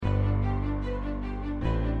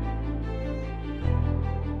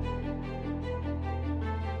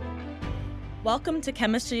Welcome to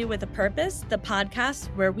Chemistry with a Purpose, the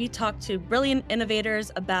podcast where we talk to brilliant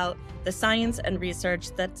innovators about the science and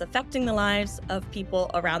research that's affecting the lives of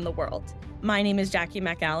people around the world. My name is Jackie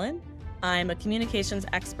McAllen. I'm a communications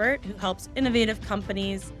expert who helps innovative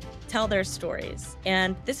companies tell their stories.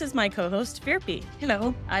 And this is my co-host, Virpi.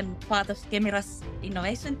 Hello, I'm part of Kemira's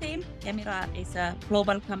innovation team. Kemira is a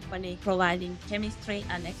global company providing chemistry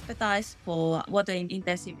and expertise for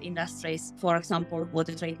water-intensive industries, for example,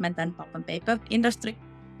 water treatment and pulp and paper industry.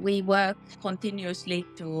 We work continuously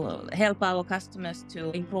to help our customers to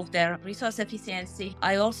improve their resource efficiency.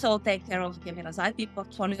 I also take care of Kemira's IP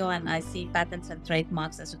portfolio, and I see patents and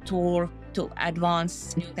trademarks as a tool to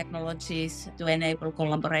advance new technologies to enable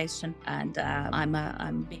collaboration. And I'm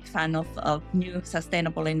a big fan of new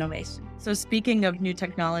sustainable innovation. So speaking of new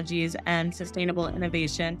technologies and sustainable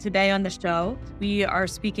innovation, today on the show, we are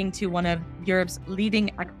speaking to one of Europe's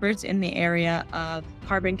leading experts in the area of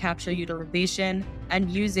carbon capture utilization and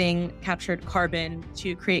using captured carbon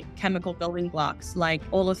to create chemical building blocks like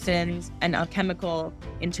olefins and chemical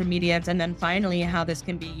intermediates, and then finally how this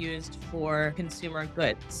can be used for consumer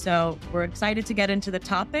goods. So we're excited to get into the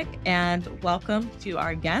topic, and welcome to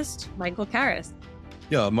our guest, Michael Carus.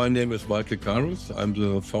 Yeah, my name is Michael Carus. I'm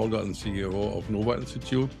the founder and CEO of Nova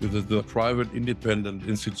Institute. This is a private independent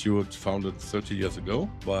institute founded 30 years ago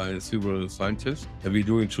by several scientists. And we're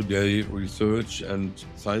doing today research and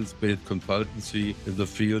science-based consultancy in the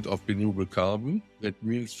field of renewable carbon. That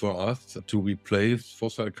means for us to replace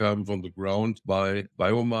fossil carbon from the ground by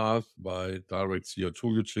biomass, by direct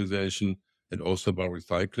CO2 utilization, and also by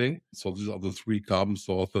recycling. So these are the three carbon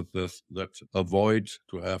sources that avoid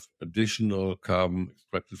to have additional carbon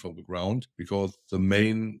extracted from the ground, because the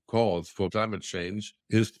main cause for climate change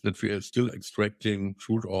is that we are still extracting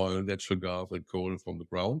crude oil, natural gas, and coal from the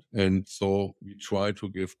ground. And so we try to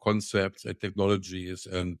give concepts and technologies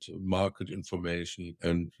and market information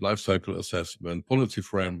and life cycle assessment, policy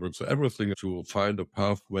frameworks, so everything to find a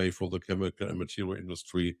pathway for the chemical and material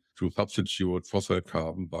industry to substitute fossil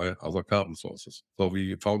carbon by other carbon sources. So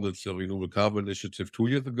we founded the Renewable Carbon Initiative 2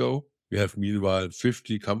 years ago. We have meanwhile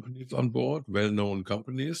 50 companies on board, well-known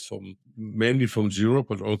companies, mainly from Europe,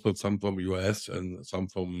 but also some from US and some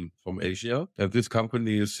from Asia. And these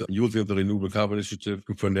companies using the Renewable Carbon Initiative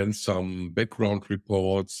to finance some background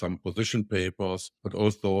reports, some position papers, but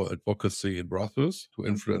also advocacy in Brussels to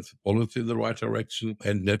influence policy in the right direction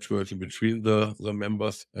and networking between the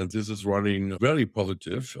members. And this is running very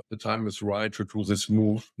positive. The time is right to do this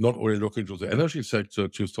move, not only looking to the energy sector,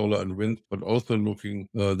 to solar and wind, but also looking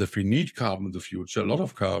that we need carbon in the future, a lot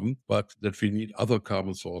of carbon, but that we need other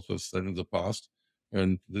carbon sources than in the past.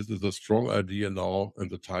 And this is a strong idea now, and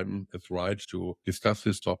the time is right to discuss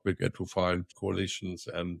this topic and to find coalitions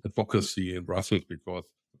and advocacy in Brussels, because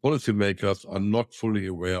policymakers are not fully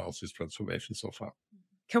aware of this transformation so far.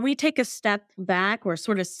 Can we take a step back or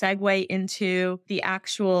sort of segue into the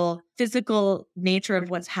actual physical nature of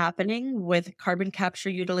what's happening with carbon capture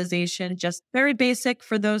utilization? Just very basic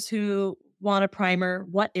for those who want a primer.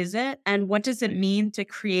 What is it? And what does it mean to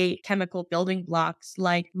create chemical building blocks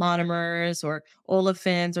like monomers or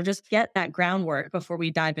olefins, or just get that groundwork before we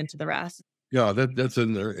dive into the rest? Yeah, that's a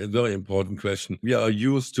very important question. We are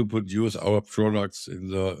used to produce our products in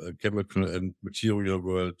the chemical and material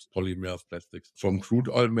world, polymers, plastics, from crude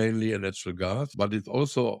oil mainly and natural gas. But it's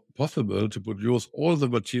also possible to produce all the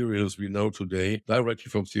materials we know today directly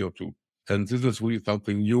from CO2. And this is really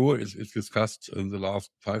something new. It's discussed in the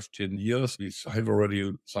last 5-10 years. We have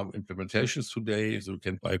already some implementations today, so we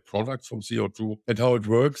can buy products from CO2. And how it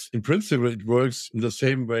works, in principle, it works in the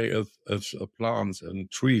same way as plants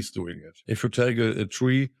and trees doing it. If you take a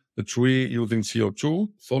tree using CO2,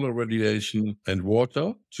 solar radiation, and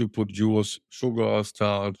water to produce sugar,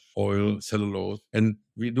 starch, oil, cellulose. And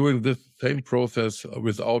we're doing this same process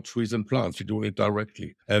without trees and plants. We're doing it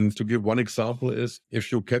directly. And to give one example is,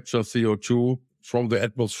 if you capture CO2 from the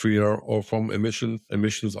atmosphere or from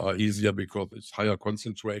emissions are easier because it's higher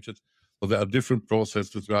concentrated. So there are different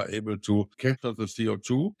processes that are able to capture the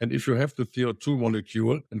CO2. And if you have the CO2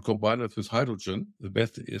 molecule and combine it with hydrogen, the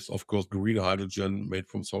best is, of course, green hydrogen made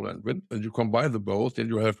from solar and wind. And you combine the both, then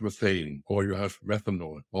you have methane, or you have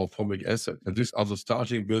methanol, or formic acid. And these are the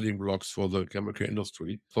starting building blocks for the chemical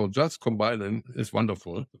industry. So just combining is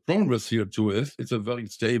wonderful. The problem with CO2 is it's a very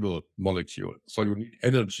stable molecule. So you need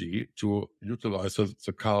energy to utilize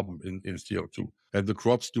the carbon in CO2. And the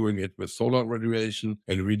crops doing it with solar radiation,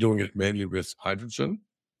 and we're doing it mainly with hydrogen.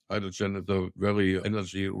 Hydrogen is a very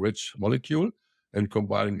energy-rich molecule, and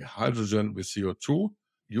combining hydrogen with CO2,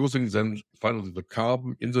 using then finally the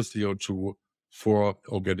carbon in the CO2 for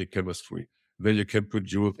organic chemistry. where you can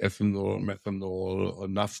produce ethanol, methanol,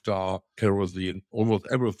 naphtha, kerosene, almost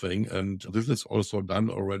everything. And this is also done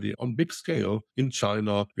already on big scale in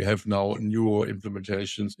China. We have now new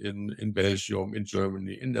implementations in Belgium, in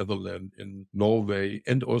Germany, in Netherlands, in Norway,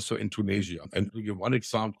 and also in Tunisia. And to give one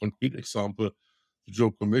example, concrete example, the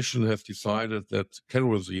Joe Commission has decided that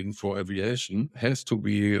kerosene for aviation has to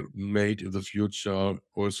be made in the future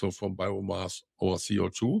also from biomass or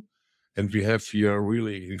CO2. And we have here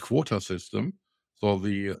really a quota system. So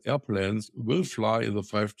the airplanes will fly in the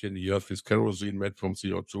 5-10 years with kerosene made from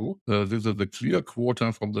CO2. This is a clear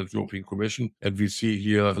quota from the European Commission. And we see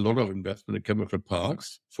here a lot of investment in chemical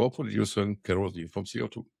parks for producing kerosene from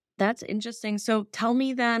CO2. That's interesting. So tell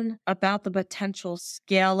me then about the potential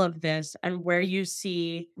scale of this and where you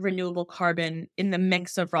see renewable carbon in the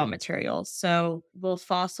mix of raw materials. So will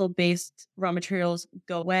fossil-based raw materials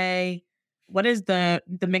go away? What is the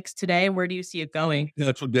mix today? Where do you see it going?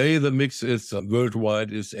 Yeah, today the mix is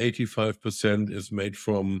worldwide is 85% is made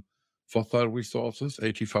from fossil resources,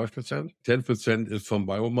 85%. 10% is from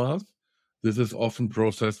biomass. This is often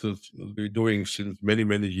processes we're doing since many,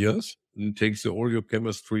 many years. It takes the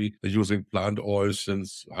oleochemistry using plant oil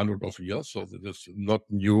since hundreds of years, so this is not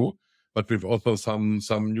new. But we've also some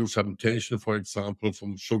new fermentation, for example,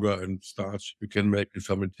 from sugar and starch. You can make in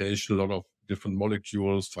fermentation a lot of different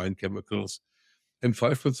molecules, fine chemicals. And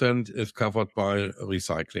 5% is covered by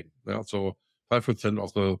recycling. Yeah? So 5%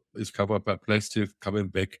 of the is covered by plastic coming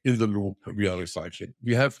back in the loop via recycling.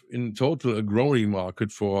 We have in total a growing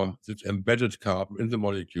market for this embedded carbon in the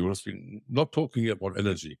molecules. We're not talking about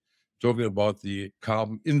energy, talking about the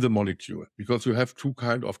carbon in the molecule, because you have two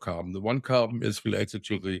kinds of carbon. The one carbon is related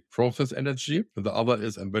to the process energy, and the other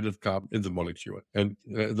is embedded carbon in the molecule. And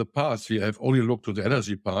in the past, we have only looked to the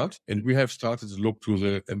energy part, and we have started to look to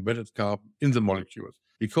the embedded carbon in the molecules,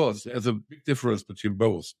 because there's a big difference between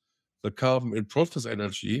both. The carbon in process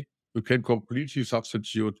energy you can completely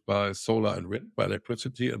substitute by solar and wind, by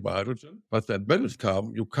electricity and by hydrogen. But the embedded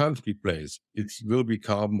carbon, you can't replace. It will be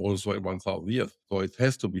carbon also in 1,000 years. So it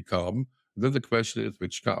has to be carbon. And then the question is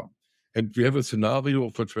which carbon. And we have a scenario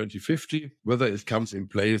for 2050. Whether it comes in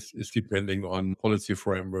place is depending on policy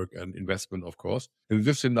framework and investment, of course. In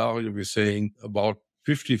this scenario, we're saying about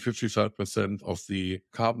 55% of the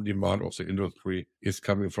carbon demand of the industry is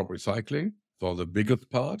coming from recycling. So the biggest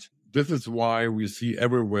part. This is why we see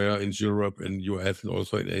everywhere in Europe, in US, and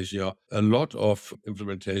also in Asia, a lot of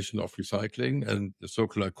implementation of recycling and the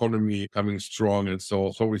circular economy coming strong. And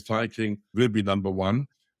so recycling will be number one,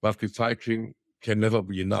 but recycling can never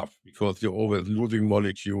be enough because you're always losing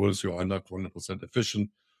molecules. You are not 100% efficient.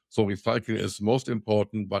 So recycling is most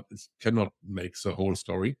important, but it cannot make the whole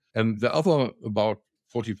story. And the other about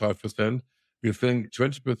 45%, we think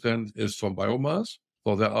 20% is from biomass.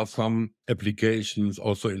 So there are some applications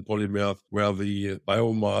also in polymers where the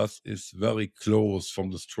biomass is very close from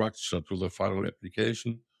the structure to the final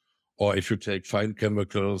application. Or if you take fine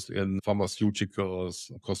chemicals in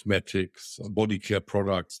pharmaceuticals, cosmetics, body care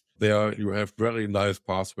products, there you have very nice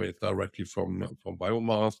pathways directly from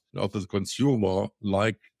biomass. And also the consumer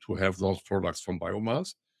like to have those products from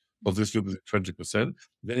biomass. So this will be 20%.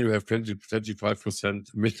 Then you have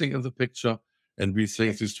 25% missing in the picture. And we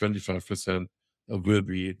think this 25% will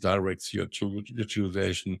be direct CO2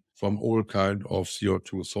 utilization from all kinds of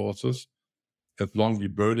CO2 sources. As long as we're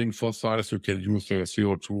burning fossils, you can use the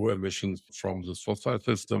CO2 emissions from this fossil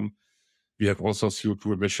system. We have also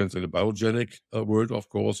CO2 emissions in the biogenic world, of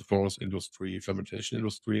course, forest industry, fermentation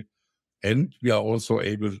industry. And we are also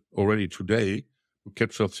able already today to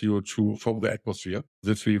capture CO2 from the atmosphere.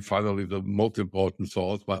 This will be finally the most important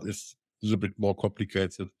source, but it's a little bit more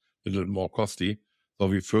complicated, a little more costly. So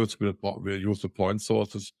we first will use the point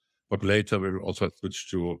sources, but later we will also switch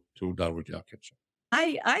to direct air capture.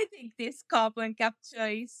 I think this carbon capture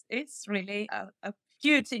is really a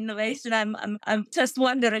huge innovation. I'm just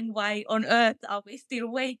wondering why on earth are we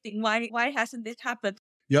still waiting? Why hasn't it happened?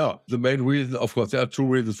 Yeah, the main reason, of course, there are two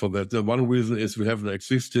reasons for that. The one reason is we have an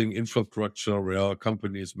existing infrastructure where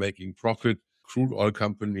companies making profit, crude oil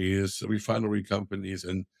companies, refinery companies,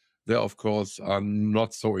 and they, of course, are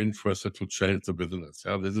not so interested to change the business.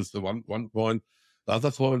 Yeah, this is the one point. The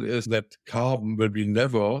other point is that carbon will be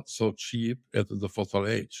never so cheap as in the fossil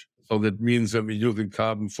age. So that means when we're using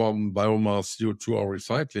carbon from biomass, CO2, or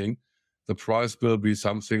recycling, the price will be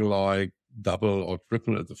something like double or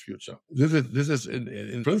triple in the future. This is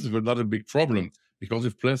in principle not a big problem, because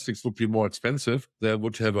if plastics would be more expensive, they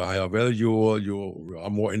would have a higher value. You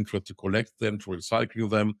are more interested to collect them, to recycle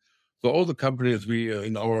them. So all the companies we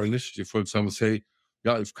in our initiative, for example, say,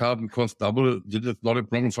 yeah, if carbon costs double, this is not a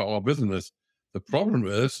problem for our business. The problem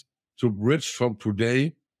is to bridge from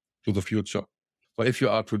today to the future. But if you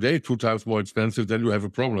are today 2 times more expensive, then you have a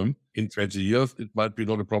problem. In 20 years, it might be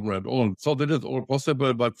not a problem at all. So that is all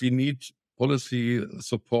possible, but we need policy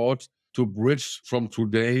support to bridge from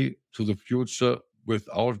today to the future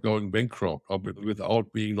without going bankrupt or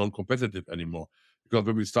without being non-competitive anymore. Because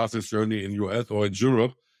when we start this journey in US or in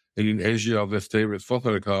Europe and in Asia, they stay with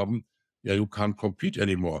fossil carbon, you can't compete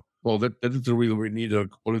anymore. Well, that is the reason we need a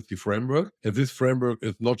policy framework. And this framework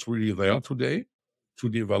is not really there today to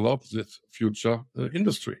develop this future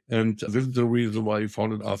industry. And this is the reason why we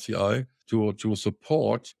founded RCI, to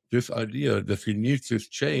support this idea that we need this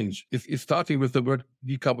change. It's starting with the word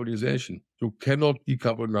decarbonization. You cannot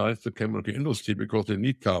decarbonize the chemical industry because they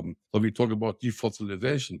need carbon. So we talk about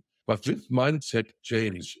defossilization. But this mindset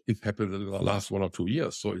change, it happened in the last 1 or 2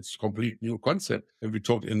 years. So it's a complete new concept. And we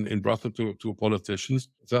talked in Brussels to politicians.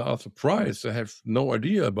 They are surprised. They have no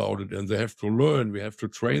idea about it and they have to learn. We have to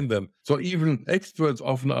train them. So even experts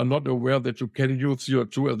often are not aware that you can use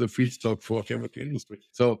CO2 as a feedstock for chemical industry.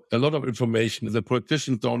 So a lot of information. The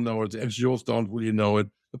politicians don't know it. The NGOs don't really know it.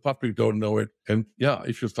 The public don't know it. And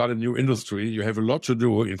if you start a new industry, you have a lot to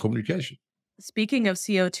do in communication. Speaking of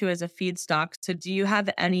CO2 as a feedstock, so do you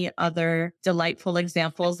have any other delightful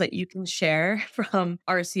examples that you can share from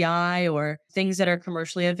RCI or things that are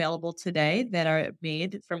commercially available today that are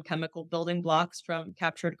made from chemical building blocks from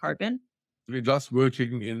captured carbon? We're just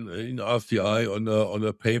working in RCI on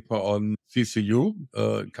a paper on CCU,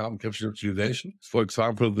 carbon capture and utilization. For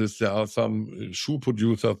example, there are some shoe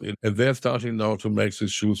producers and they're starting now to make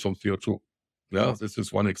these shoes from CO2. Yeah, this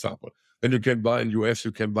is one example. And you can buy in US,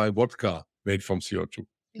 you can buy vodka made from CO2.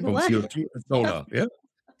 From What? CO2 and solar. Yeah,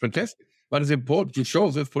 fantastic. But it's important to show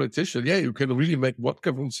this politician, you can really make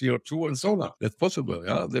vodka from CO2 and solar. That's possible.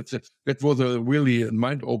 Yeah, that was a really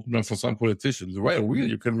mind opener for some politicians. Well, really,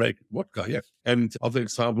 you can make vodka. Yeah. And other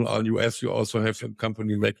example, in US, you also have a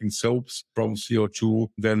company making soaps from CO2.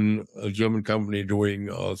 Then a German company doing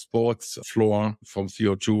sports floor from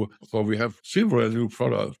CO2. So we have several new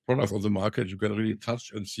products on the market you can really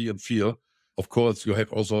touch and see and feel. Of course, you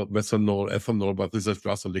have also methanol, ethanol, but this is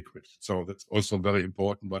just a liquid. So that's also very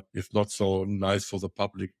important, but it's not so nice for the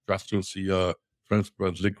public just to see a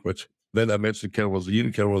transparent liquid. Then I mentioned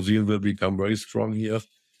kerosene. Kerosene will become very strong here.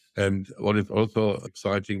 And what is also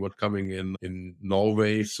exciting, what's coming in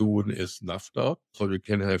Norway soon is naphtha. So you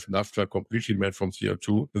can have naphtha completely made from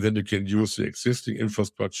CO2. And then you can use the existing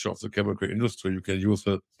infrastructure of the chemical industry. You can use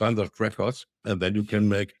the standard crackers, and then you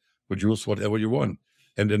can produce whatever you want.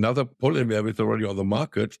 And another polymer which is already on the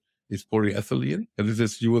market is polyethylene. And this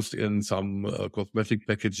is used in some cosmetic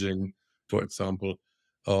packaging, for example.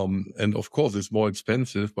 And of course, it's more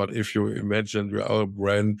expensive. But if you imagine you are a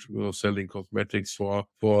brand selling cosmetics for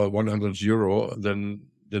 100 euro, then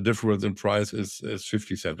the difference in price is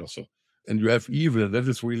 50 cents or so. And you have even, that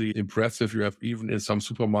is really impressive, you have even in some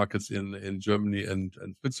supermarkets in Germany and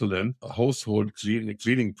Switzerland, household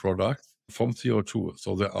cleaning products from CO2.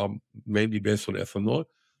 So they are mainly based on ethanol.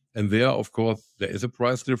 And there, of course, there is a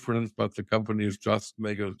price difference, but the companies just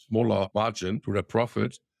make a smaller margin to their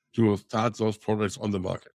profit to start those products on the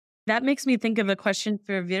market. That makes me think of a question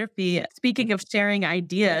for Virpi. Speaking of sharing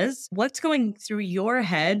ideas, what's going through your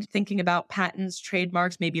head thinking about patents,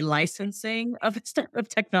 trademarks, maybe licensing of this type of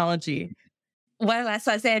technology? Well, as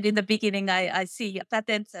I said in the beginning, I see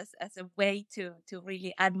patents as a way to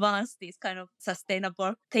really advance these kind of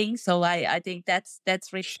sustainable things. So I think that's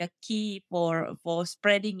really a key for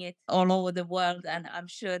spreading it all over the world. And I'm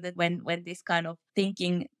sure that when this kind of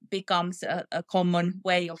thinking becomes a common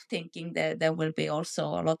way of thinking, there will be also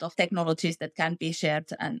a lot of technologies that can be shared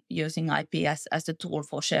and using IP as a tool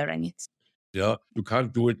for sharing it. Yeah, you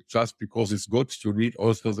can't do it just because it's good. You need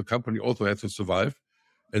also, the company also has to survive.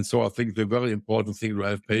 And so I think the very important thing to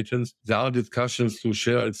have patents. There are discussions to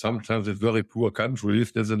share it sometimes in very poor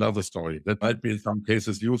countries. There's another story. That might be in some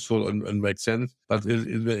cases useful and make sense. But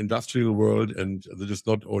in the industrial world, and it is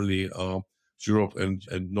not only Europe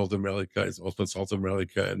and North America, it's also South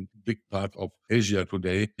America and big part of Asia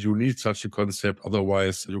today. You need such a concept.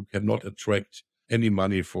 Otherwise, you cannot attract any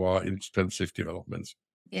money for expensive developments.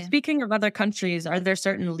 Yeah. Speaking of other countries, are there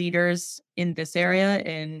certain leaders in this area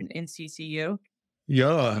in CCU?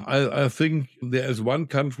 Yeah, I think there is one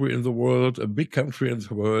country in the world, a big country in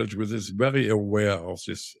the world, which is very aware of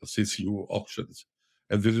this CCU options.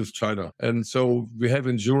 And this is China. And so we have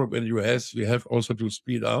in Europe and US, we have also to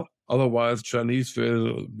speed up. Otherwise, Chinese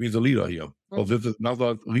will be the leader here. So this is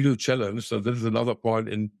another real challenge. So this is another point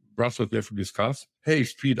in Brussels we have to discuss. Hey,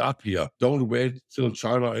 speed up here. Don't wait till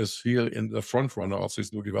China is here in the front runner of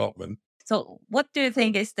this new development. So what do you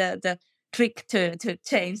think is the trick to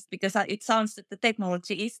change, because it sounds that the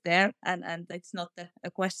technology is there and it's not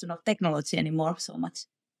a question of technology anymore so much.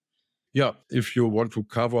 Yeah, if you want to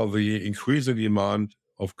cover the increasing demand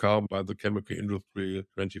of carbon by the chemical industry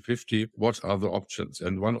 2050, what are the options?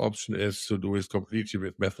 And one option is to do it completely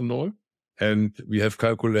with methanol. And we have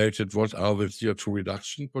calculated what are the CO2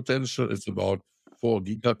 reduction potential. It's about 4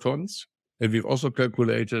 gigatons. And we've also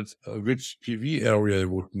calculated which PV area you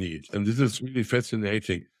would need. And this is really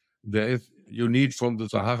fascinating. You need from the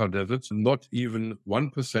Sahara Desert not even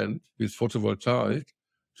 1% with photovoltaic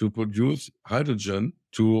to produce hydrogen,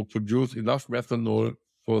 to produce enough methanol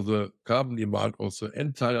for the carbon demand of the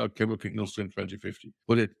entire chemical industry in 2050.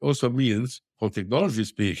 But it also means, for technology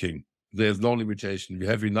speaking, there's no limitation. We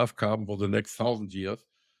have enough carbon for the next 1,000 years.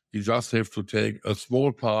 We just have to take a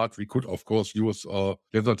small part. We could, of course, use a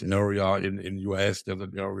desert area in US,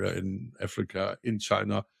 desert area in Africa, in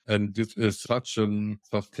China. And this is such a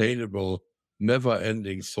sustainable,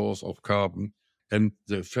 never-ending source of carbon. And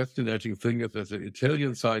the fascinating thing is, as an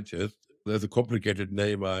Italian scientist, there's a complicated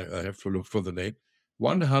name, I have to look for the name,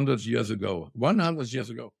 100 years ago,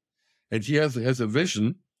 and he has a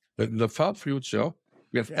vision that in the far future,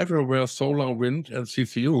 we have everywhere solar, wind, and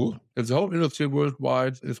CCU, and the whole industry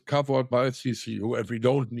worldwide is covered by CCU, and we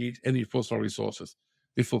don't need any fossil resources.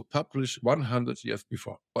 This was published 100 years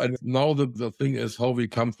before. And now the thing is how we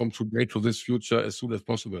come from today to this future as soon as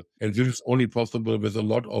possible. And this is only possible with a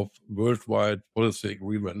lot of worldwide policy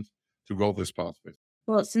agreement to go this pathway.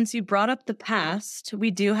 Well, since you brought up the past,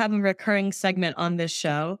 we do have a recurring segment on this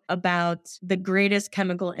show about the greatest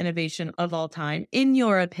chemical innovation of all time, in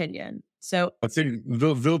your opinion. So I think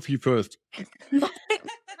will be first.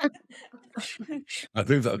 I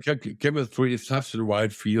think that chemistry is such a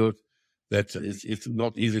wide field that it's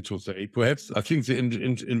not easy to say. Perhaps I think the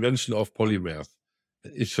invention of polymers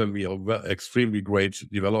is for me an extremely great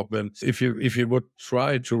development. If you would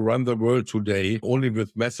try to run the world today only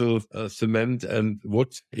with metal, cement and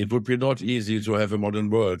wood, it would be not easy to have a modern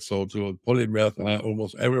world. So polymers are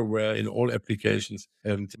almost everywhere in all applications,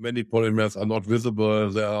 and many polymers are not visible.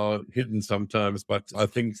 They are hidden sometimes, but I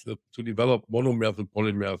think that to develop monometal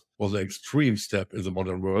polymers was an extreme step in the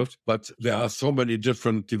modern world. But there are so many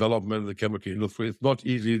different developments in the chemical industry. It's not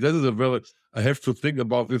easy. This is I have to think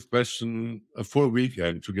about this question a full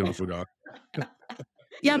weekend to give it a regard.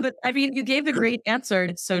 Yeah, but I mean, you gave a great answer.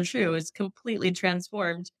 It's so true. It's completely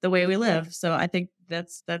transformed the way we live. So I think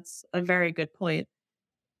that's a very good point.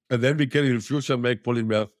 And then we can in the future make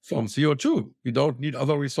polymers from CO2. We don't need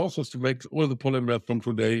other resources to make all the polymers from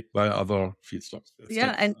today by other feedstocks.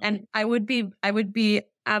 Yeah, and I would be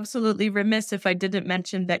absolutely remiss if I didn't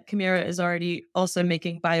mention that Kemira is already also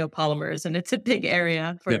making biopolymers, and it's a big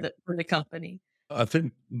area for the company. I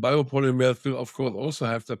think biopolymers will, of course, also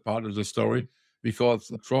have that part of the story,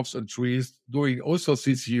 because crops and trees doing also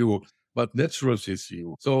CCU, but natural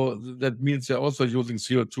CCU. So that means they're also using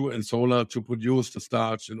CO2 and solar to produce the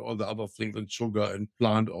starch and all the other things, and sugar and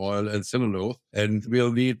plant oil and cellulose. And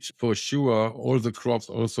we'll need for sure all the crops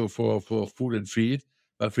also for food and feed.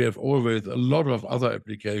 But we have always a lot of other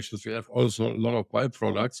applications. We have also a lot of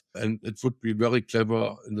byproducts, and it would be very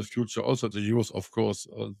clever in the future also to use, of course,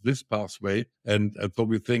 this pathway. And so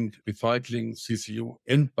we think recycling, CCU,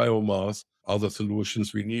 and biomass are the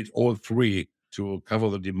solutions. We need all three to cover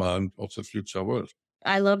the demand of the future world.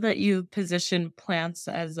 I love that you position plants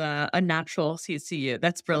as a natural CCU.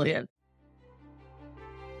 That's brilliant.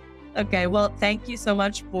 Okay, well, thank you so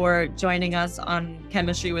much for joining us on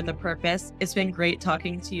Chemistry with a Purpose. It's been great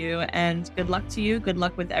talking to you, and good luck to you. Good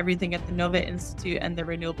luck with everything at the Nova Institute and the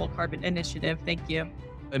Renewable Carbon Initiative. Thank you.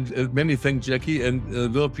 And many thanks, Jackie, and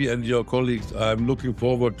Wilpi and your colleagues. I'm looking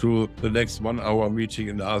forward to the next 1 hour meeting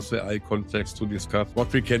in the RCI context to discuss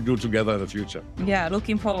what we can do together in the future. Yeah,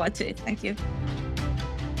 looking forward to it. Thank you.